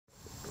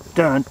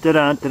Dun dun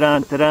dun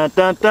dun dun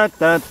dun dun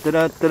dun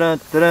dun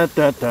dun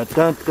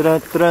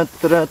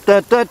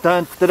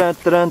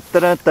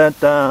dun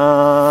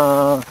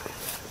dun.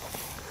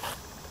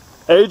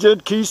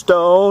 Agent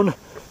Keystone,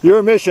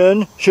 your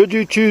mission, should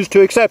you choose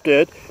to accept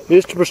it,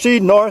 is to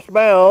proceed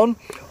northbound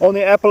on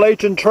the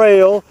Appalachian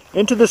Trail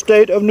into the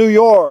state of New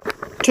York.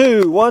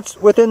 2. Once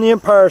within the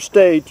Empire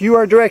State, you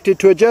are directed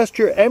to adjust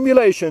your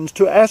ambulations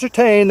to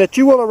ascertain that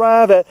you will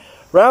arrive at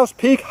Rouse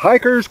Peak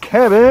Hiker's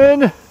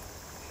Cabin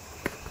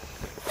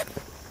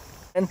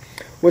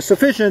with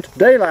sufficient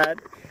daylight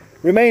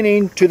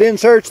remaining to then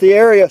search the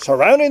area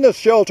surrounding the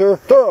shelter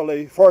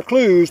thoroughly for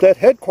clues that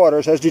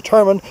headquarters has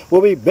determined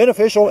will be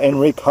beneficial in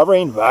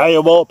recovering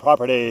valuable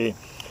property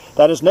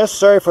that is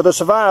necessary for the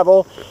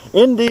survival,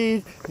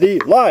 indeed the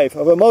life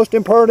of a most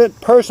important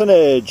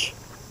personage.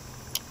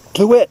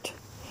 To wit,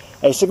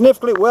 a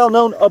significantly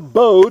well-known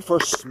abode for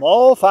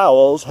small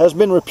fowls has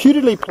been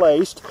reputedly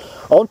placed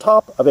on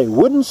top of a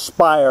wooden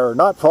spire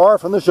not far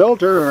from the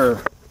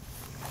shelter.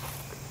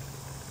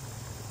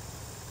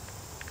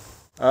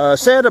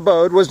 Said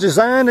abode was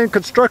designed and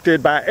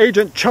constructed by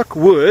Agent Chuck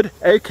Wood,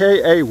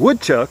 aka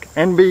Woodchuck,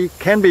 and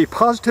can be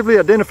positively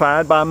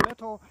identified by a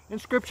metal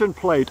inscription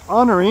plate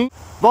honoring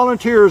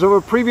volunteers of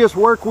a previous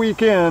work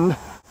weekend.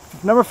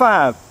 Number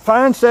 5,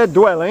 find said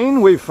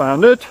dwelling, we've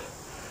found it,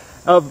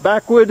 of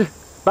backward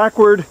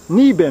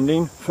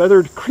knee-bending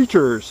feathered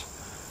creatures.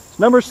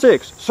 Number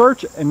 6,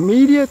 search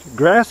immediate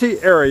grassy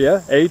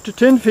area 8 to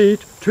 10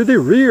 feet to the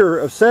rear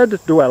of said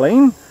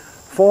dwelling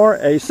for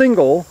a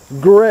single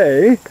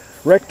gray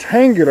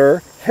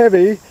rectangular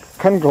heavy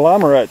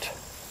conglomerate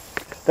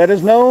that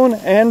is known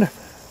and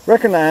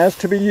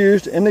recognized to be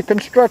used in the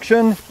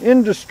construction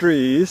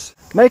industries,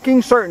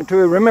 making certain to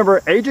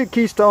remember Agent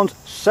Keystone's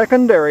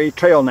secondary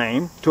trail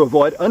name to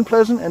avoid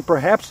unpleasant and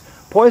perhaps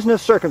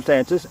poisonous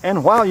circumstances,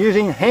 and while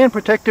using hand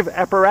protective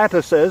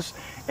apparatuses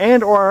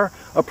and or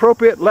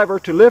appropriate lever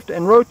to lift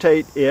and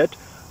rotate it,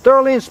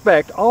 thoroughly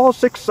inspect all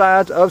 6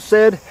 sides of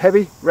said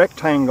heavy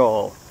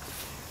rectangle.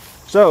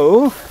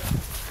 So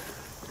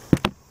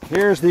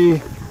here's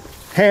the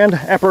hand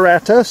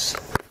apparatus,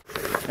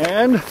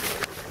 and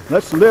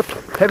let's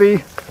lift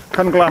heavy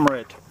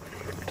conglomerate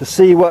to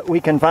see what we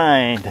can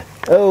find.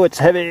 Oh, it's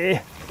heavy.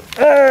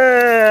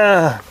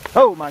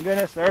 Oh my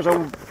goodness, there's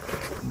a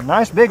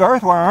nice big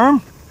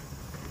earthworm.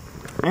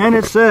 And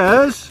it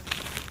says,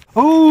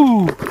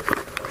 oh,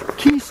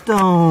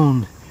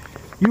 Keystone,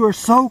 you are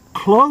so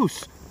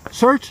close.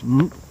 Search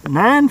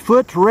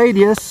 9-foot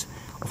radius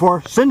for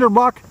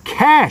cinderblock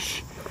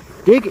cache.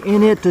 Dig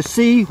in it to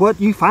see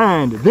what you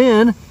find.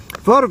 Then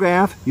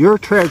photograph your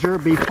treasure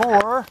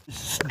before.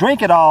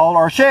 Drink it all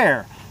or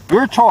share.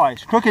 Your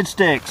choice. Crooked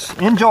sticks.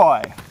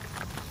 Enjoy.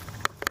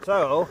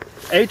 So,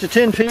 8 to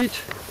 10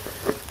 feet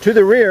to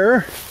the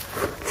rear,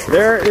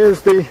 there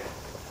is the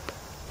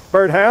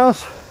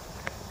birdhouse.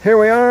 Here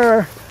we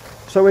are.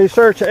 So we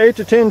search 8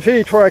 to 10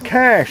 feet for a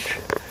cache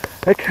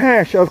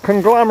of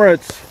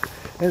conglomerates.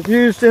 It's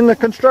used in the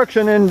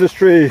construction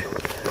industry.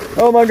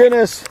 Oh my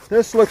goodness,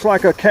 this looks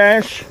like a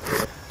cache.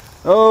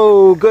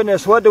 Oh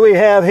goodness, what do we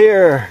have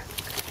here?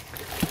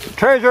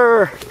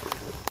 Treasure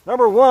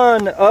number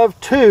 1 of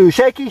 2.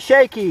 Shaky,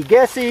 shaky,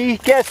 guessy,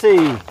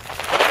 guessy.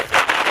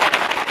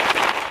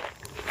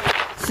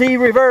 See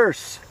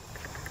reverse.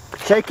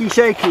 Shaky,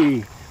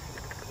 shaky.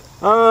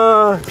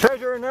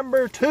 Treasure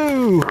number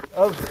 2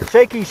 of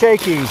shaky,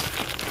 shaky.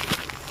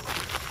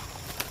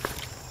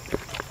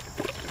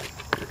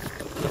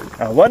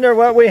 I wonder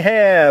what we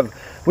have.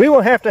 We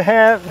will have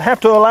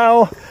to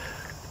allow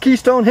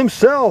Keystone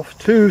himself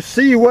to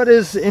see what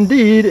is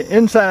indeed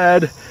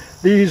inside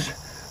these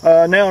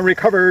now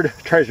recovered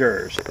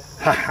treasures.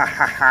 Ha ha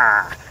ha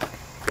ha.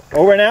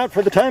 Over and out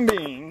for the time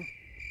being.